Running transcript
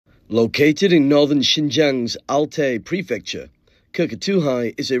Located in northern Xinjiang's Altai prefecture,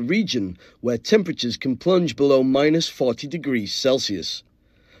 Koktokay is a region where temperatures can plunge below -40 degrees Celsius.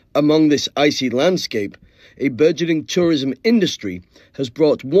 Among this icy landscape, a burgeoning tourism industry has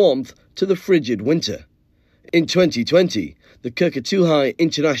brought warmth to the frigid winter. In 2020, the Koktokay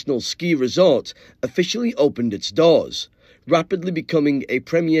International Ski Resort officially opened its doors, rapidly becoming a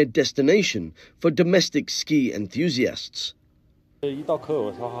premier destination for domestic ski enthusiasts. 一到可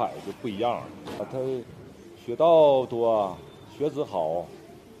可托海就不一样了，它雪道多，雪质好，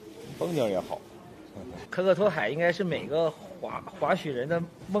风景也好。可可托海应该是每个滑雪人的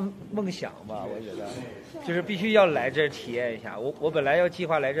梦想吧，我觉得，就是必须要来这儿体验一下。我本来要计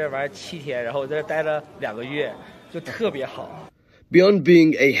划来这儿玩7天，然后我在这儿待了2个月，就特别好。Beyond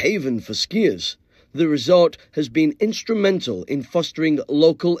being a haven for skiers, the resort has been instrumental in fostering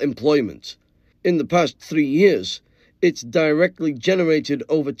local employment. In the past 3 years, it's directly generated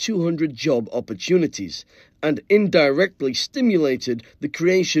over 200 job opportunities and indirectly stimulated the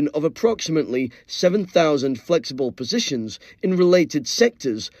creation of approximately 7,000 flexible positions in related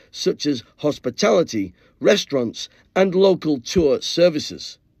sectors such as hospitality, restaurants, and local tour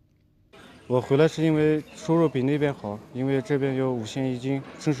services. 我回来是因为收入比那边好，因为这边有5线一金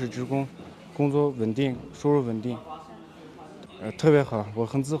正式职工，工作稳定，收入稳定，特别好，我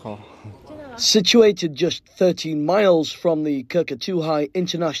很自豪。 Situated just 13 miles from the Koktokay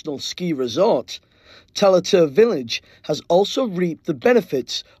International Ski Resort, Talatur village has also reaped the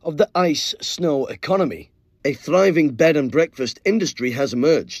benefits of the ice-snow economy. A thriving bed and breakfast industry has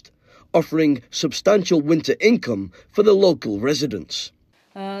emerged, offering substantial winter income for the local residents.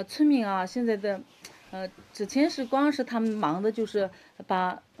 村民啊，现在的之前是光是他们忙的就是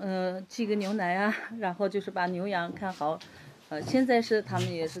把挤个牛奶啊，然后就是把牛羊看好。 现在是他们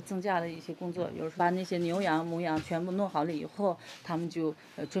也是增加了一些工作，有时候把那些牛羊、母羊全部弄好了以后，他们就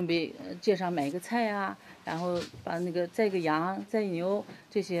准备街上买个菜啊，然后把那个宰个羊、宰牛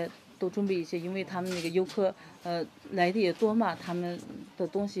这些都准备一些，因为他们那个游客来的也多嘛，他们的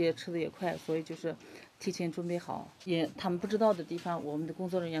东西也吃的也快，所以就是提前准备好。也他们不知道的地方，我们的工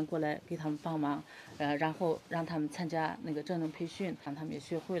作人员过来给他们帮忙，然后让他们参加那个技能培训，让他们也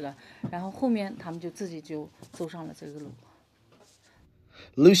学会了，然后后面他们就自己就走上了这个路。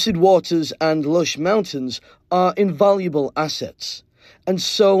 Lucid waters and lush mountains are invaluable assets, and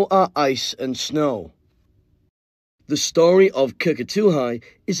so are ice and snow. The story of Koktokay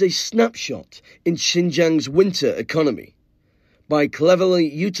is a snapshot in Xinjiang's winter economy. By cleverly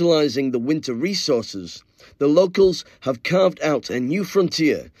utilizing the winter resources, the locals have carved out a new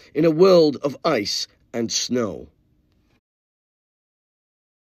frontier in a world of ice and snow.